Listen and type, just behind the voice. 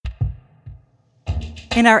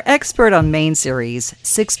In our Expert on Maine series,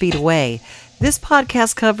 6 Feet Away, this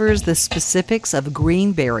podcast covers the specifics of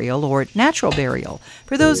green burial or natural burial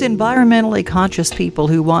for those environmentally conscious people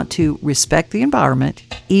who want to respect the environment,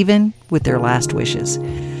 even with their last wishes.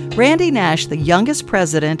 Randy Nash, the youngest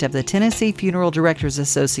president of the Tennessee Funeral Directors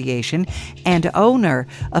Association and owner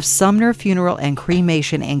of Sumner Funeral and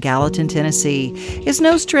Cremation in Gallatin, Tennessee, is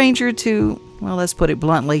no stranger to, well, let's put it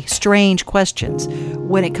bluntly, strange questions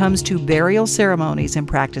when it comes to burial ceremonies and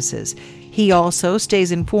practices. He also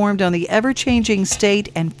stays informed on the ever-changing state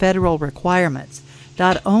and federal requirements,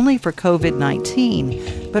 not only for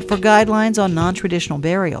COVID-19, but for guidelines on non-traditional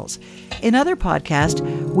burials. In other podcasts,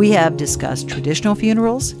 we have discussed traditional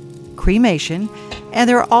funerals, cremation, and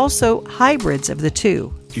there are also hybrids of the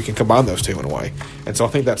two. You can combine those two in a way. And so I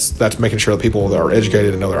think that's making sure that people are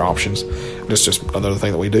educated and know their options. It's just another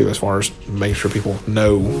thing that we do as far as making sure people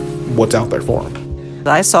know what's out there for them.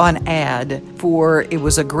 I saw an ad for, it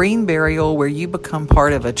was a green burial where you become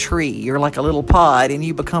part of a tree. You're like a little pod and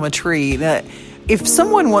you become a tree. That if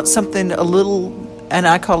someone wants something a little, and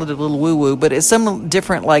I call it a little woo-woo, but it's something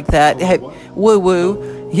different like that, hey,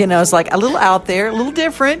 woo-woo, it's like a little out there, a little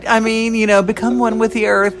different. Become one with the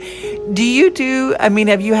earth.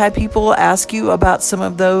 Have you had people ask you about some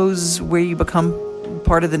of those where you become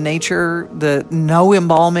part of the nature, the no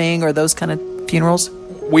embalming or those kind of funerals?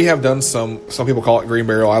 We have done some people call it green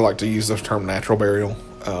burial. I like to use the term natural burial.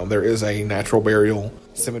 There is a natural burial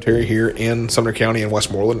cemetery here in Sumner County in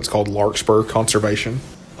Westmoreland. It's called Larkspur Conservation.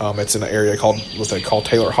 It's in an area called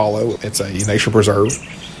Taylor Hollow. It's a nature preserve.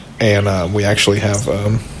 And we actually have,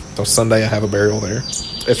 so Sunday I have a burial there.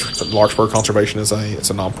 Larkspur Conservation it's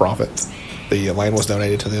a nonprofit. The land was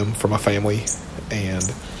donated to them from a family,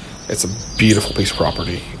 and it's a beautiful piece of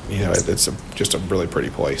property. It's just a really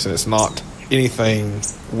pretty place, and it's not anything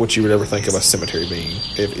what you would ever think of a cemetery being.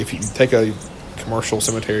 If you take a commercial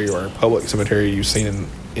cemetery or a public cemetery you've seen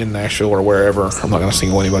in Nashville or wherever, I'm not going to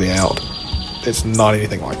single anybody out. It's not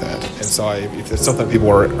anything like that. And so if it's something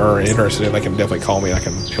people are interested in, they can definitely call me.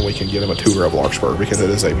 And we can give them a tour of Larkspur, because it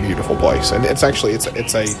is a beautiful place. And it's actually, it's a, like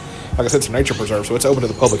I said, it's a nature preserve, so it's open to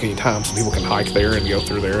the public anytime. So people can hike there and go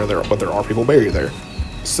through there, but there are people buried there.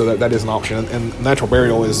 So that is an option. And natural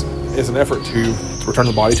burial is an effort to return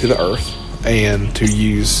the body to the earth and to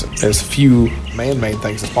use as few man-made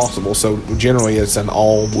things as possible. So generally it's an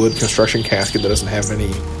all-wood construction casket that doesn't have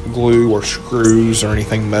any glue or screws or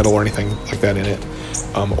anything metal or anything like that in it.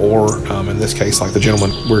 In this case, like the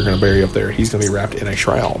gentleman we're going to bury up there, he's going to be wrapped in a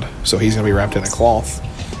shroud. So he's going to be wrapped in a cloth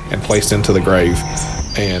and placed into the grave.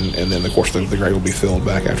 And then, of course, the grave will be filled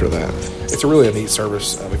back after that. It's really a neat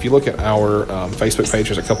service. If you look at our Facebook page,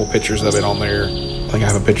 there's a couple pictures of it on there. I think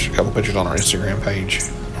I have a couple pictures on our Instagram page.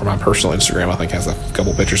 Or my personal Instagram, I think, has a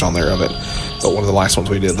couple pictures on there of it. But one of the last ones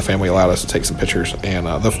we did, the family allowed us to take some pictures. And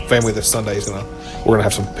the family this Sunday we're going to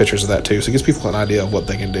have some pictures of that too. So it gives people an idea of what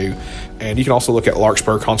they can do. And you can also look at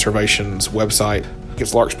Larkspur Conservation's website.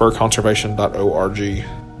 It's larkspurconservation.org.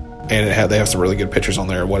 And they have some really good pictures on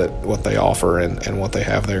there of what they offer and what they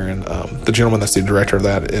have there. And the gentleman that's the director of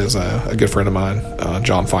that is a good friend of mine,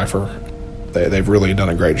 John Pfeiffer. They've really done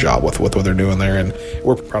a great job with what they're doing there, and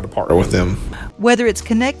we're proud to partner with them. Whether it's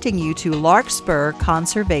connecting you to Larkspur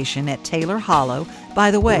Conservation at Taylor Hollow,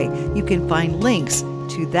 by the way, you can find links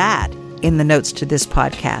to that in the notes to this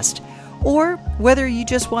podcast, or whether you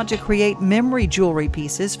just want to create memory jewelry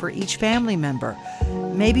pieces for each family member.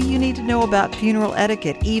 Maybe you need to know about funeral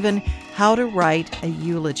etiquette, even how to write a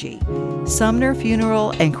eulogy. Sumner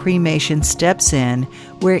Funeral and Cremation steps in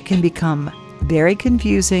where it can become very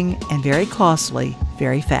confusing and very costly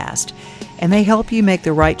very fast. And they help you make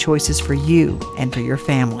the right choices for you and for your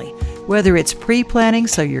family. Whether it's pre-planning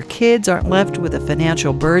so your kids aren't left with a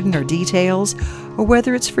financial burden or details, or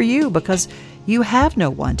whether it's for you because you have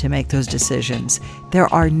no one to make those decisions. There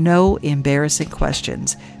are no embarrassing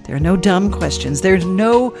questions. There are no dumb questions. There's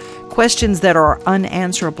no questions that are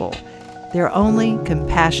unanswerable. There are only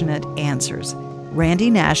compassionate answers. Randy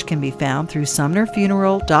Nash can be found through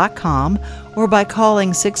sumnerfuneral.com or by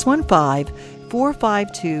calling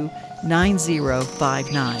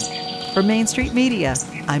 615-452-9059. For Main Street Media,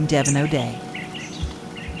 I'm Devin O'Day.